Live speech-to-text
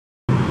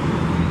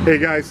Hey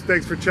guys,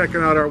 thanks for checking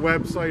out our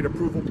website,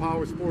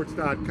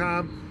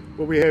 approvalpowersports.com.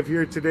 What we have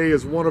here today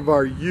is one of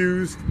our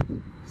used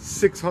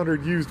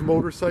 600 used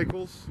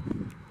motorcycles.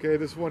 Okay,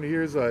 this one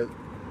here is a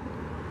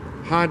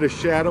Honda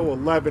Shadow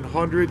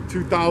 1100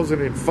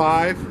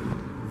 2005.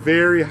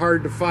 Very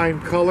hard to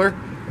find color,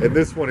 and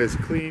this one is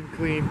clean,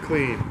 clean,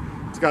 clean.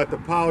 It's got the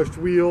polished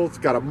wheels, it's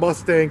got a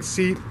Mustang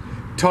seat,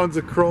 tons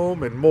of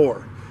chrome and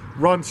more.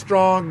 Runs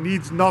strong,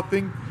 needs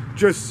nothing,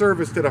 just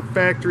serviced at a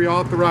factory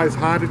authorized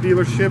Honda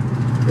dealership,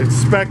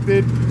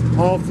 inspected,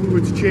 all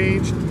fluids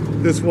changed.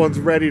 This one's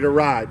ready to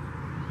ride.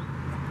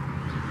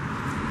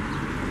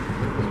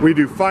 We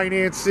do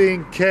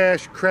financing,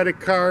 cash, credit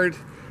card.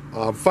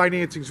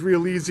 Financing's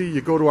real easy.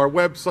 You go to our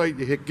website,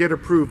 you hit get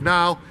approved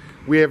now.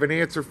 We have an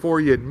answer for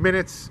you in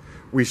minutes.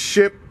 We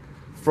ship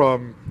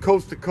from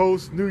coast to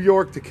coast, New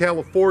York to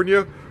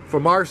California,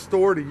 from our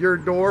store to your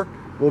door.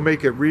 We'll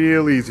make it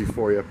real easy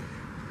for you.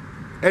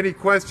 Any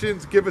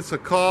questions, give us a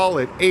call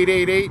at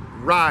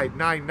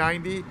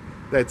 888-RIDE-990.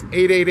 That's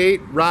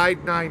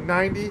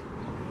 888-RIDE-990.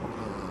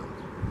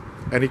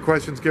 Any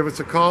questions, give us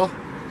a call.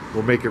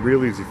 We'll make it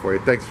real easy for you.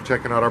 Thanks for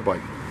checking out our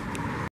bike.